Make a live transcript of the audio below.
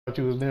thought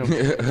you was them.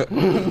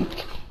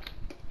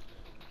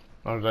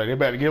 I was like, they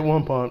better get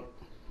one pump.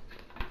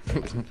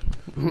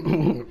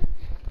 I'm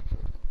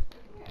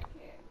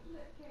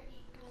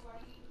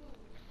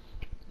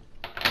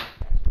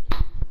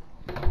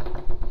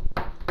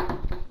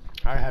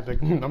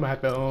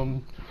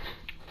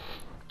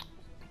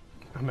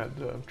gonna have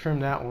to trim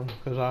that one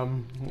because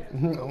I'm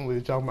only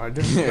talking about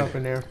different stuff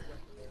in there.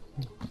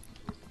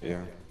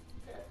 Yeah.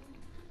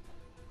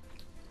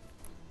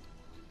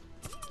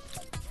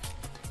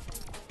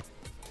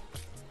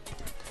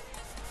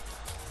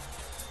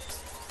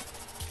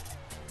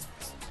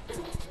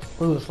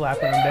 We was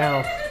slapping them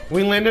down.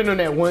 We landed on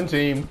that one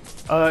team.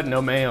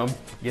 No ma'am.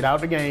 Get out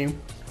the game.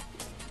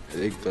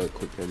 They got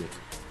quick headed.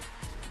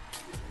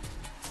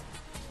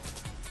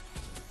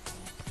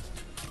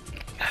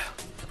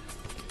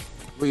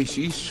 Wait,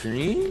 she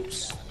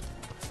streams?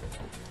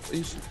 What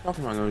is she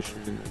talking about? No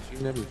streaming.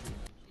 She never streams.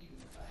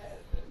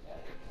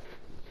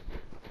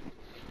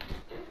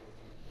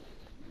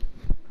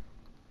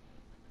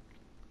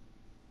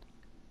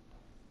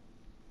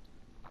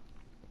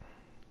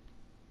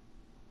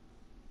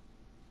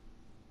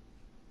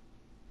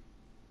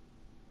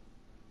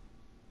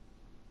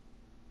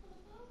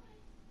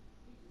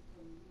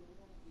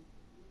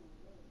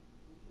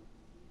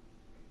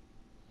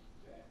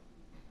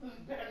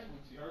 That's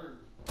what you heard.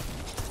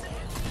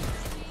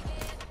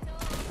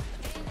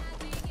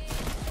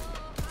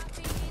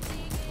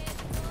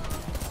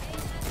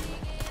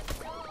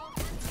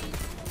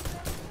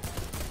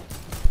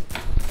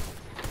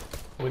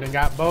 We done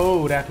got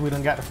bold after we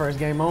done got the first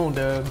game on,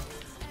 Doug.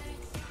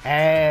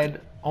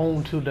 Add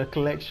on to the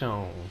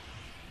collection.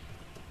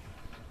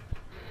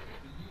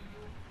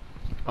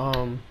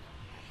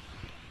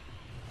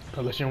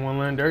 Collection one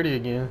line dirty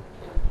again.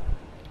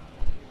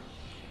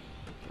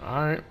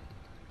 Alright.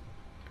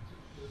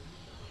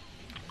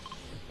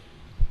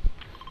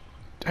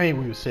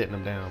 Dang, we was setting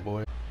them down,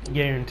 boy.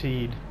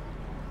 Guaranteed.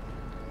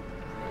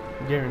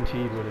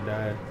 Guaranteed would have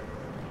died.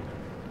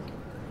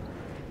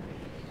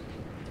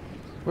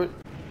 What?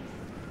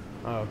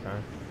 Oh, okay.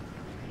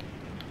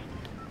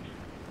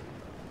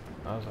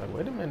 I was like,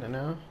 wait a minute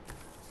now.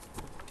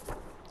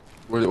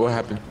 What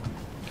happened?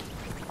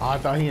 Oh, I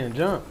thought he didn't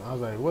jump. I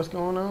was like, what's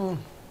going on?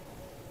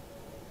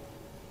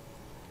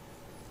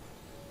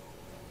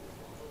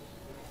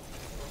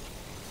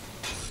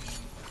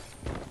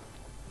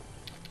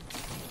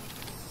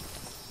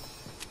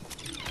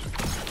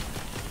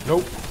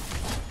 Nope.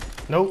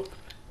 Nope.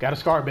 Got a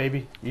scar,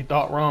 baby. You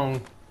thought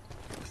wrong.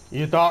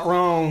 You thought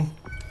wrong.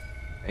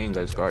 I ain't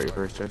got a scar your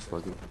first chest,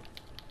 lucky.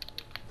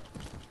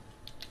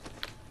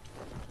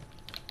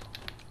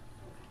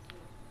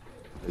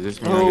 Is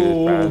this mean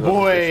Oh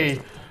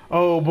boy.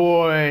 Oh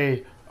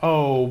boy.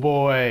 Oh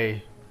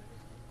boy.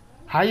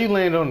 How you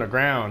land on the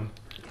ground?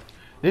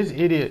 This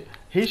idiot.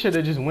 He should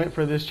have just went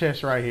for this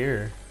chest right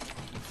here.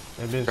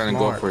 And been trying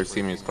smart. to go for a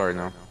Siemens card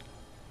now.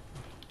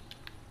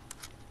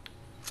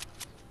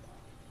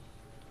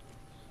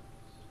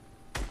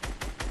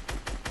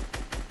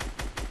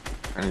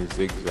 And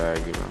zigzag,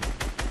 you know.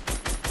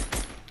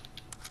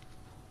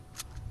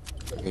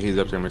 Okay, he's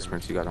up there, Mr.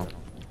 Prince. You got him.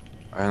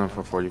 I had him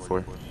for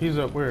 44. He's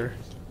up where?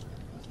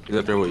 He's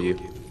up there with you.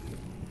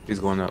 He's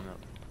going up.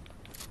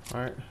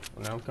 Alright,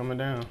 well, now I'm coming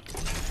down.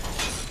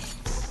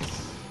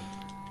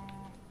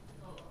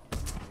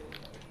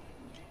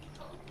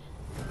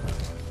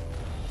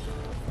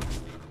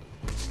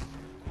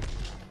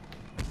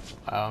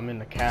 I'm in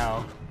the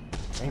cow.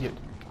 Dang it.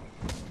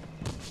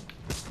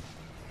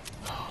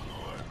 Oh,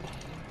 Lord.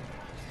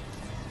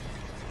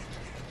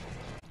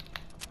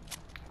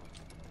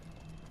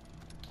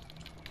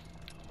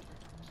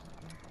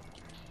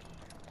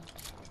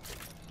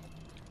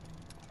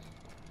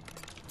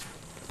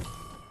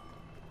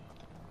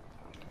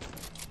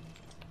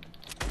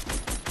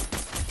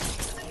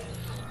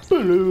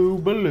 Baloo,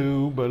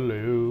 baloo,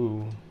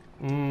 baloo.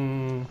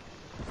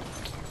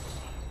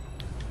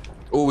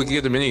 Oh, we can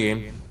get the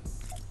minigame.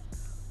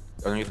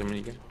 I don't get the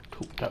minigame.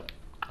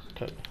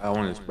 Okay. I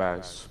want his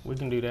bags. We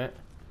can do that.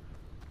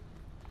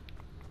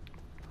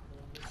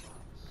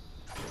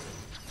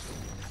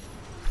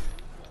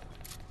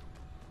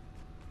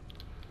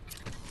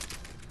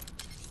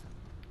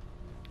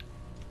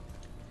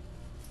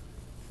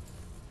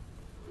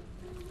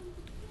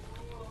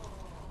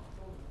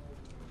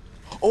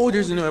 Oh,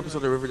 there's a new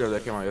episode of Riverdale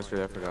that came out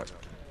yesterday. I forgot.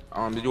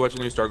 Did you watch the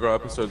new Stargirl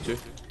episode too?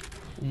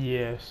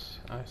 Yes,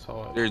 I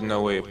saw it. There's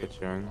no way it puts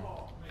you on.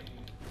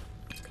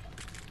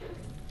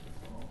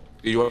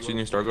 Did you watch the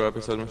new Stargirl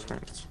episode, Mr.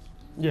 Prince?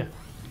 Yeah.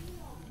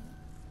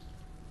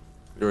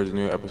 There was a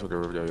new episode of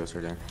Riverdale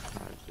yesterday.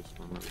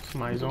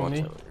 Somebody's on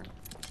me.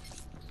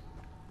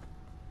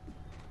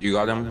 You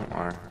got him?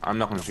 Or I'm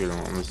not gonna shoot him.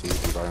 I'm gonna see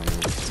if you got him.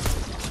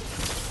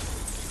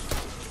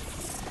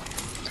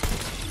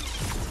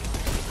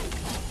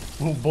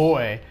 Oh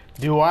boy,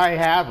 do I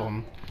have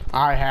him.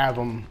 I have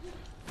him.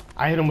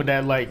 I hit him with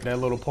that that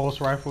little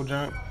pulse rifle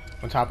jump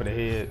on top of the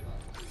head.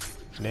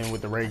 And then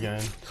with the ray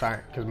gun,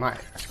 because my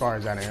scar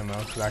is out of ammo,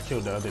 because I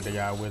killed the other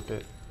guy with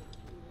it.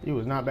 He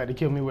was not about to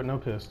kill me with no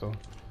pistol.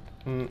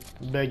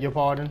 Beg your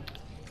pardon.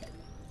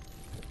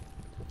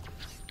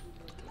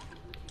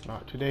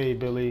 Not today,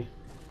 Billy.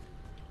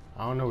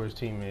 I don't know where his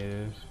team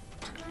is.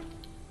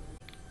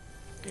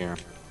 Yeah.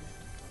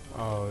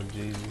 Oh,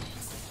 Jesus.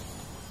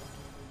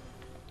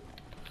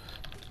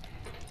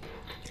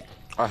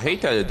 I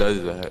hate that it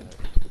does that.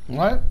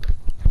 What?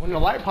 When the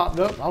light popped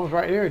up, I was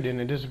right there, then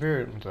it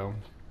disappeared, so.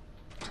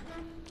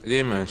 It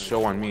didn't even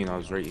show on me and I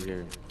was right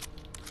here.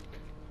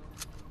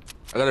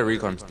 I got a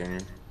recon scanner.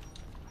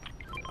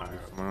 Alright.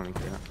 I don't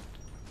care.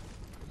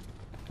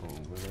 Oh,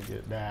 we're gonna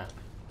get that.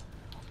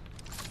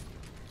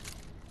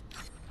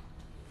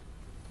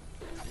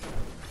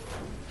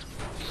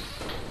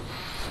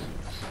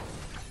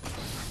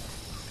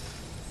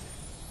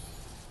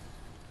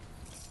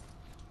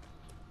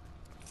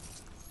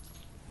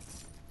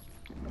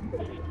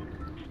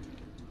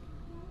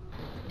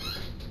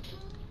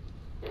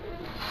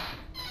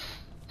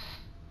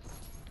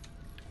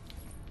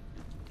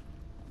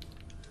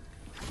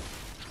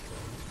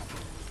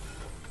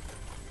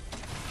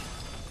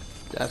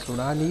 That's what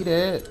I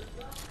needed.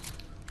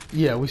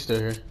 Yeah, we still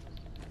here.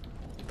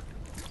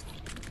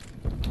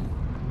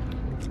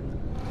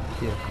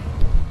 Here.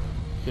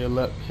 Heal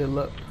up, heal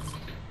up.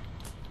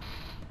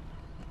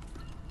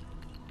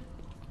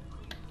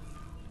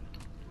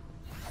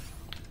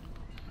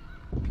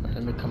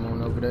 Let me come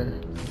on over there.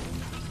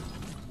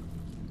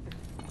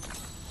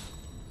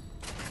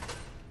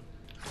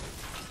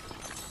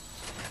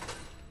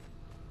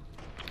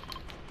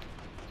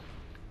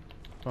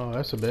 Oh,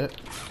 that's a bit.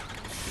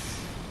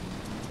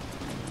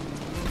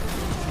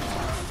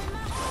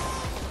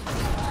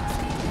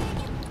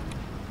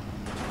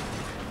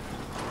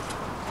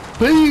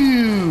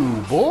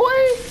 Boo, boy!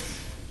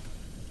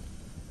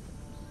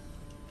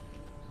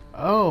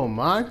 Oh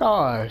my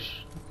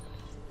gosh.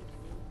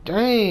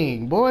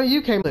 Dang, boy,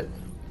 you came.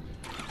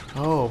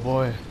 Oh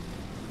boy.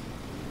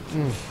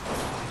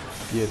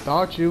 You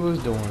thought you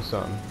was doing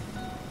something.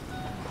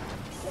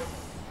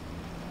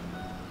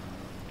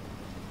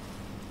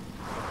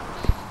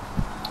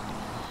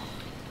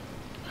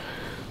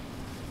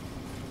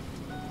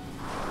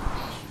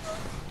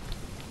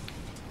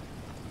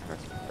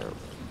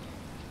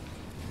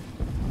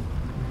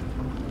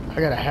 I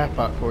got a half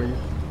pot for you.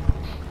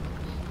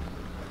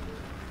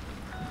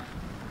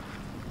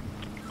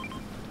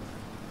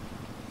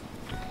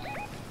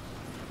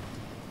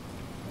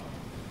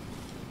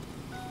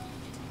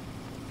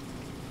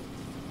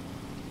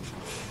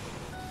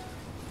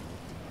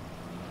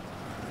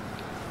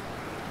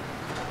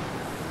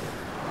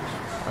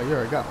 Oh, you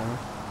already got one.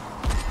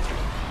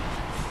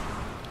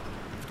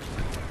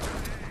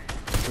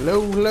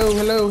 Hello, hello,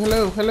 hello,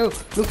 hello, hello.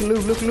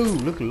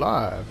 Look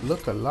alive.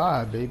 Look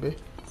alive, baby.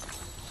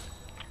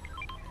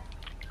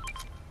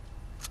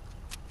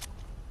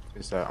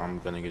 Is that I'm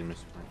gonna get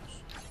Mr.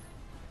 Prince.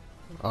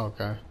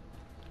 Okay.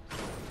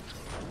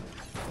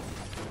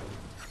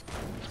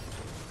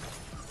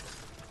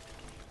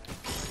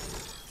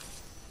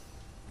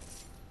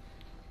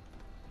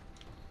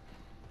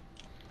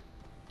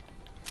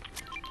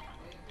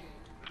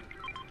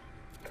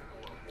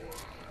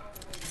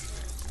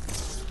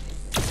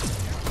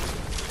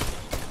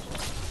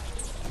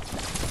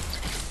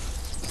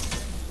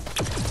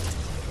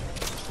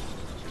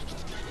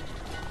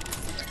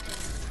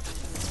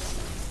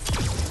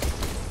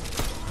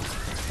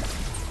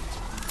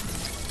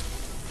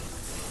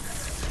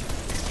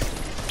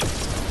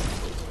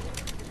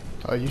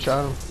 Oh, you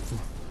shot him?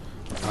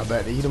 I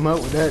about to eat him up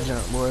with that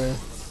jump, boy.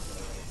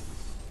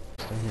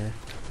 In here.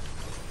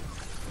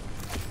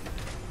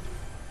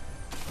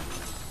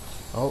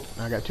 Oh,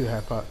 I got 2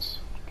 half pots.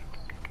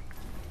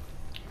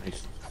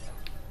 Nice.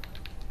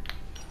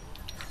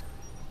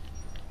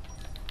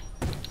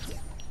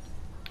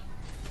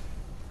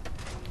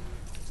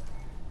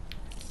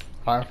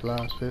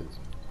 Fireflies fits.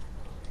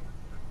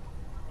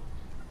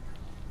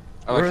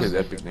 I like his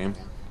epic name.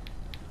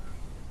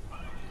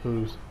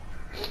 Who's?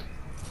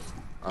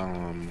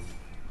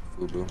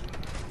 Fubu.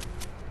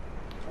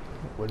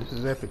 What is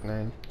his epic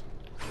name?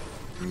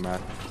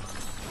 Master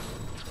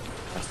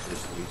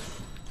Switch.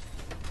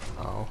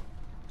 Oh.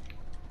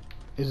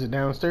 Is it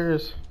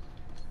downstairs?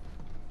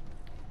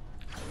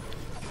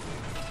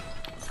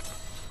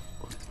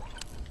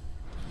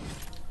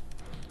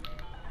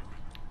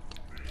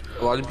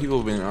 A lot of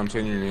people have been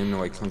changing their name to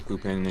like Kung Fu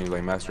Panda,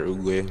 like Master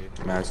Oogway,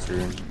 Master,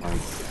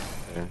 like,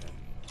 yeah.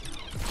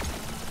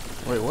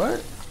 Wait,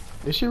 what?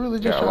 Did she really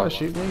just try to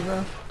shoot me,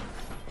 bro?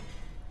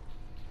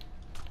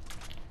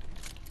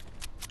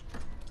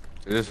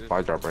 There's a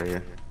spy drop right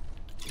here.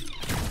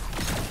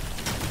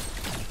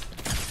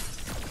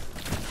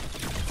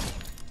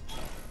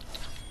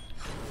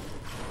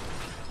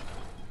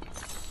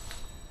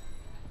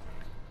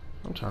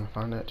 I'm trying to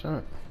find that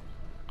chunk.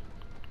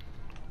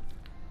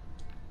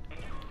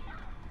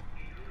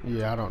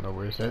 Yeah, I don't know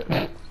where it's at.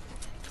 I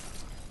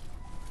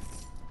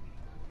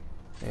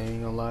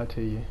ain't gonna lie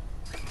to you.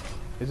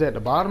 Is it at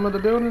the bottom of the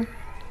building?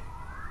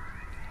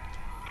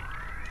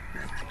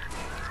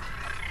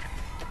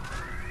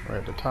 Or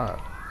at the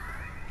top?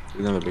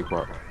 Another big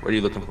part. What are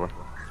you looking for?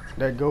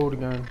 That gold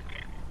gun.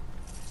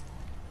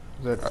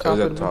 Is that the It top was of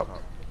at the the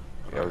top.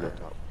 Yeah, it was at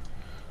the top.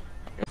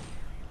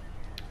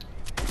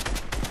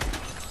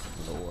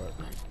 Lord.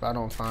 If I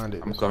don't find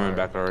it, I'm it's coming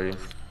alright. back already.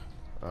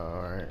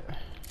 Alright.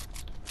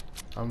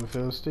 I'm gonna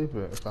feel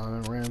stupid if I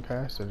done ran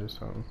past it or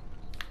something.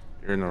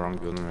 You're in the wrong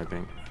building, I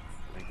think.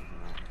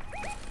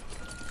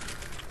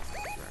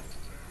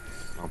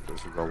 Nope,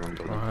 this is all one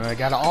building. I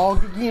got an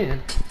AUG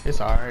again. It's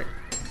alright.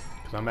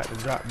 Cause I'm about to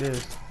drop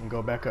this and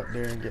go back up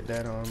there and get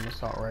that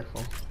assault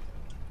rifle.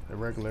 The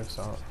regular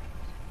assault.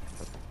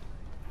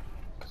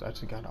 Cause I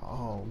just got an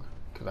AUG.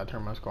 Cause I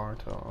turned my SCAR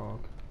into an AUG.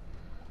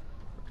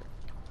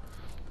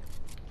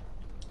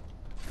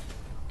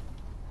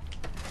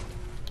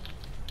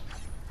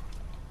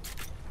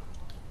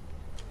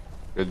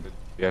 Good.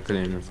 Yeah, I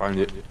couldn't even find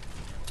it.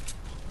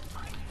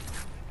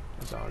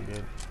 It's all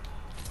good.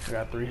 I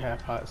got 3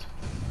 half pots.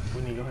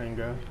 We need to go ahead and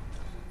go.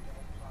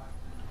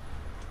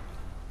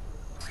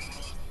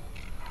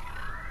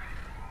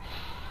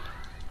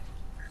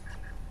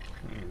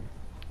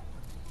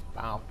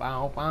 Bow,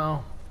 bow,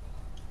 bow.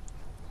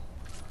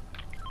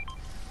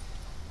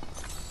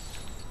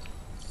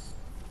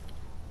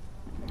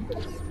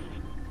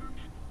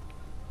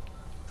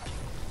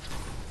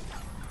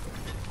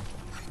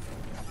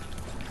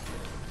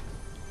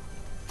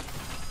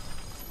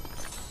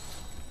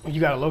 You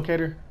got a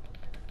locator?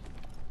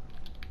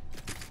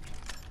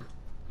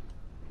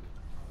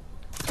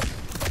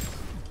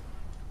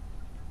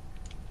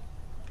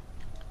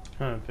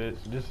 Huh,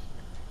 Fitz, just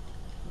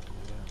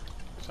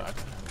so I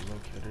can have a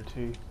locator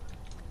too.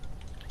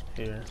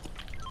 Here.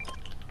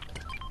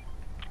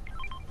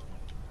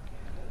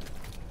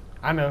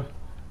 I know,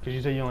 cause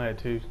you said you only had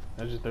 2.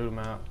 I just threw them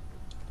out.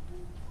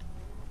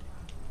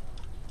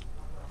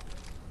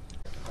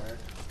 Alright.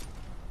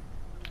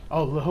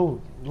 Oh,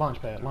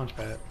 launch pad, launch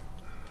pad.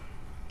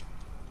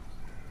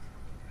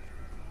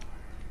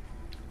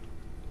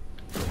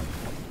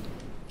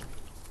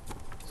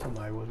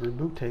 Somebody was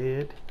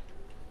rebooted.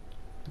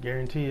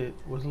 Guarantee it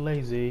was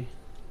lazy.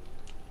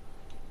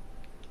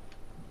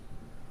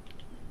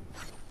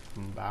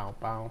 Bow,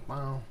 bow,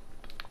 bow.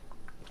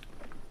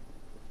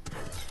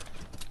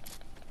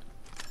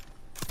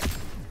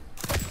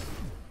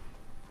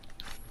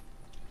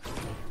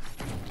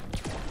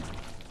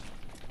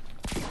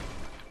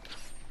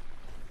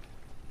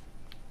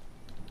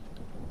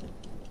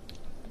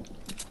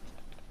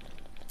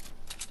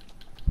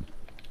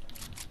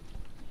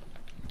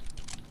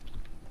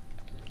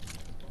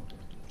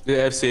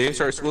 Did FCA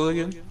start school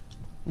again?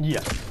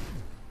 Yeah.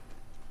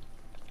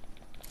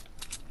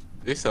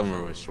 This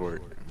summer was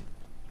short.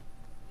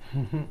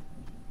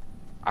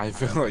 I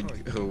feel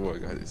like, oh my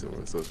god, this summer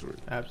was so short.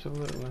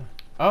 Absolutely.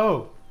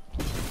 Oh!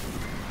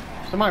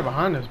 Somebody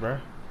behind us, bro.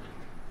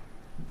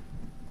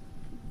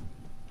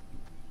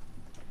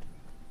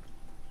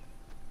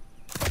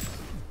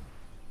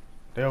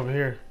 They over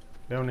here.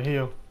 They on the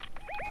hill.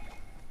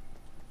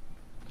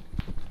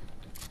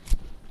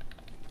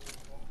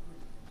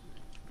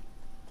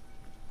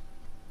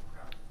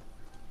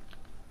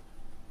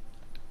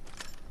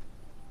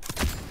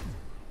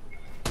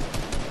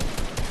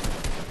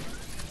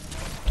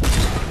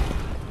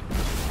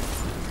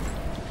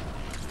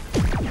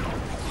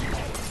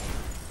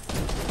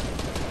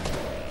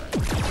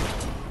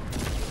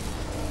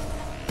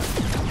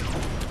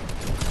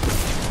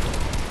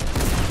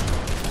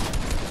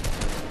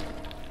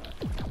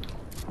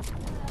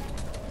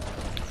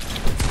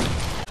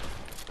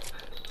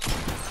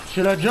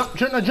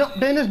 Shouldn't have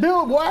jumped in this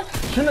build, boy.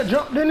 Shouldn't have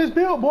jumped in this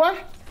build, boy.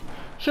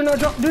 Shouldn't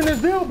have jumped in this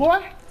build,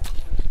 boy.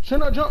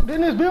 Shouldn't have jumped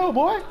in this build,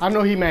 boy. I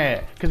know he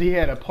mad, because he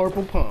had a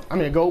purple pump. I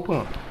mean, a gold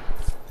pump.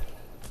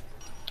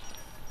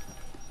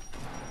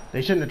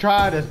 They shouldn't have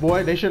tried this,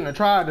 boy. They shouldn't have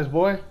tried this,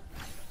 boy.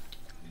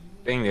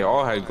 Dang, they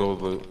all had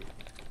gold loot.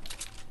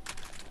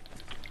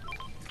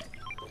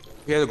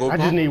 You had a gold I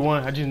just pump? need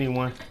one. I just need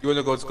one. You want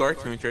a gold scar?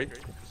 Can we trade?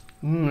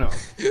 No.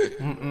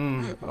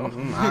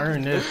 I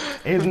earned this.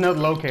 Here's another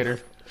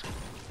locator.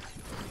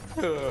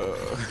 I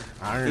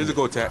earned Here's a it.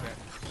 gold tack.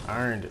 I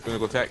earned it. You wanna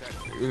go tack?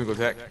 You wanna go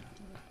tack?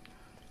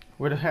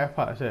 Where the half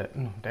pots at?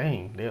 No,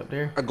 dang, they up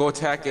there? A gold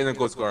tack and a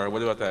gold scar.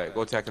 What about that?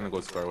 Gold tack and a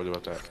gold scar. What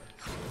about that?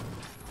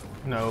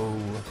 No.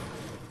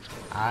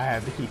 I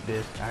have to keep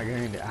this. I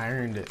earned it. I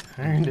earned it.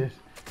 I earned this.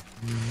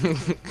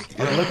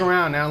 Yeah, look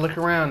around now. Look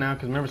around now,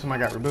 because remember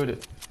somebody got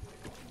rebooted.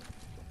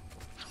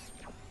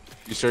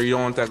 You sure you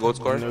don't want that gold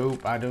scar?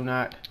 Nope, I do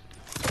not.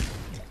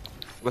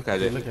 Look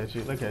at it. Look at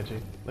you. Look at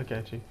you. Look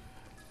at you.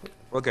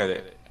 Look at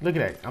it. Look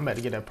at that. I'm about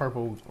to get that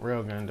purple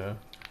railgun though.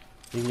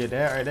 You can get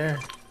that right there.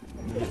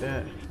 You can get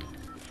that.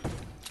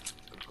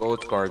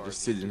 Gold scar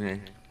just sitting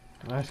here.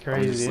 That's I'm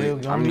crazy. just, It was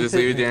leave, gonna I'm be just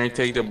leave it sitting- there and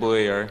take the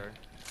blue AR.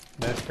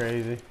 That's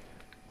crazy.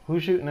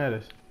 Who's shooting at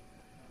us?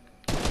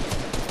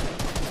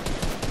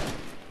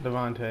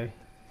 Devontae.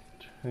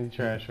 He's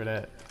trash for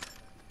that.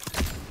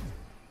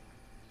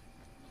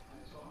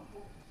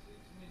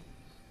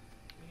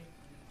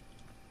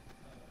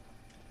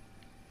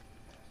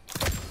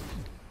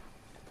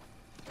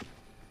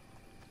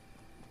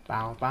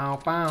 Bow, bow,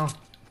 bow.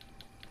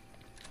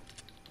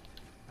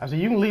 I said,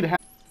 you can lead the house.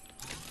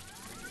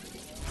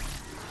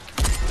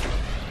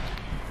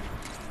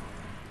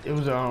 It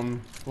was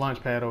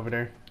launch pad over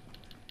there.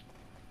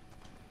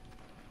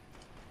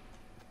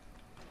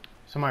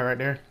 Somebody right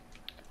there.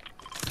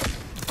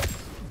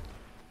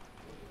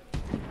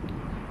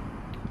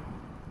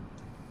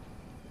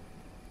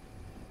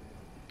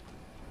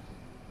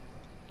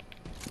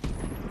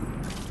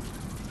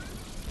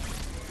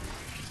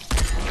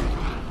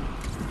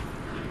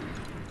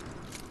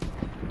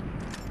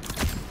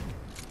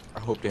 I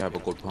hope they have a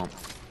gold pump.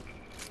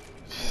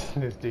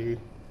 This dude.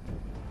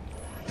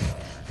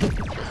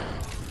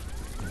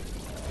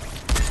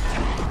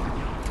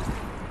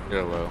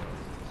 Yeah, well.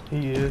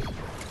 He is.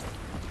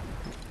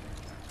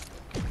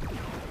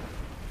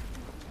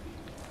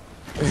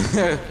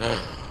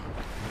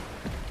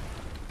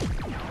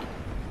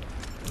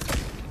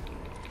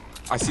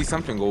 I see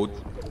something gold.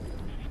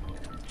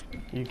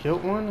 You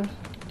killed one?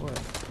 What?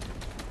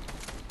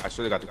 I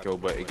should have got the kill,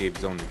 but it gave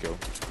Zone the kill.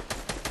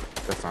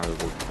 That's not a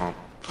gold pump.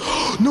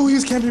 No, he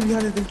was camping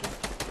behind it.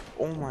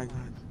 Oh my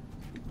god.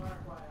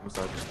 What's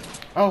up?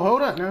 Oh,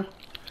 hold up now.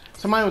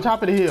 Somebody on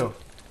top of the hill.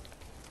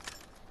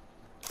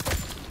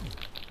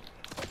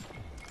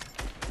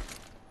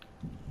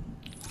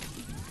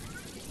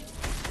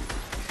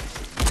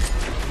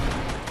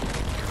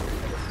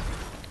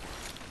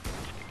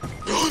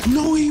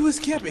 No, he was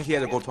camping. He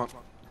had a gold pump.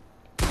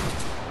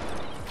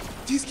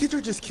 These kids are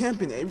just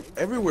camping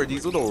everywhere.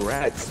 These little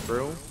rats,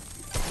 bro.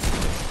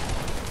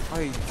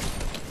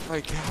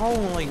 Like how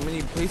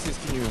many places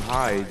can you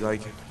hide?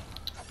 Like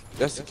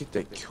that's the kid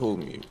that killed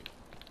me.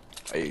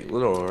 Like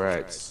little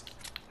rats.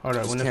 Hold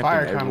up. Just When the camping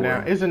fire calm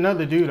everywhere. down, it's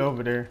another dude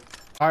over there.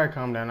 Fire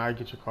calm down, I'll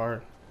get your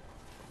card.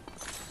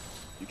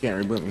 You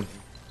can't reboot me.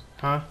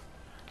 Huh?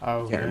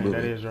 Oh, Can't okay, remove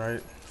that it. is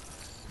right.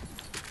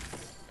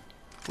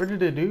 Where did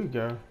the dude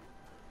go?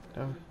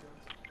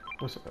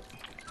 What's up?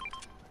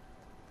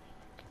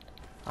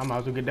 I might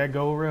as well get that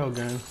gold rail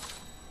gun.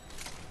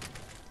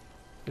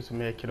 There's a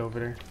med kit over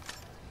there.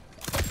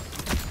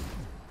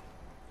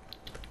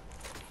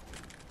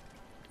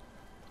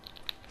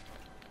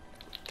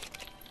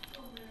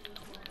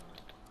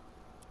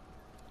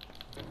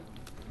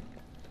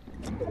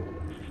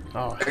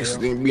 Oh, I hell.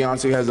 think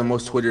Beyonce has the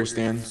most Twitter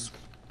stands.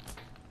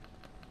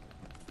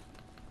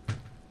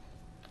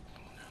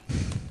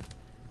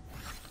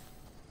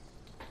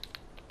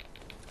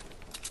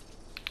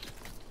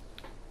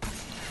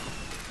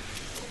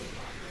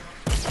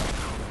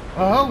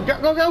 Oh,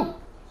 go, go, go!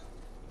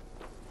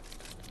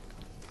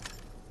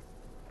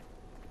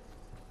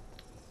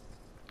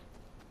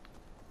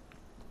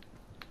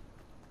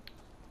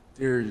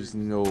 There's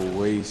no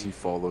way she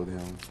followed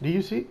him. Do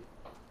you see?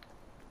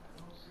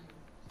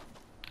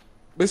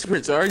 Mr.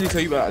 Prince, I already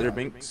tell you about Outer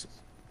Banks.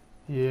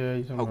 Yeah,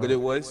 he's How good it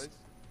was.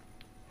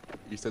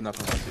 You're still not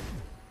gonna like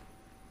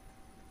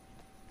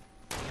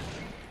it.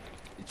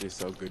 It's just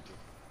so good.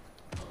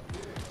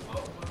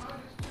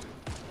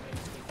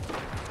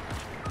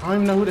 I don't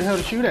even know who the hell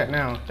to shoot at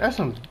now. That's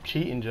some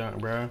cheating junk,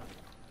 bro.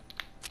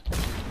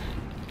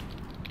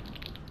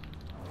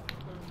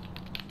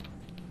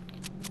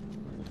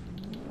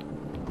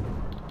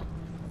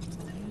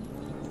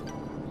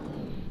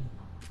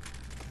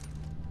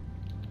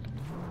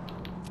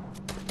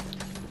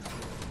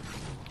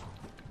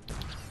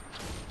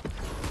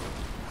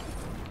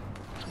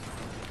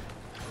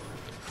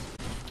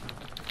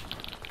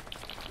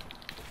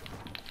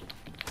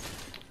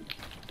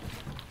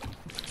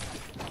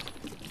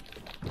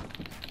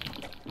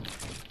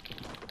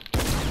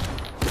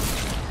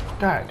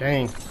 God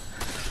dang.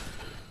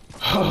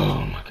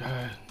 Oh my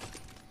god.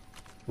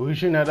 We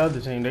shooting at the other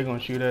team, they gonna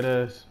shoot at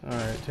us.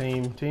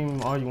 Alright,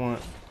 team, all you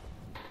want.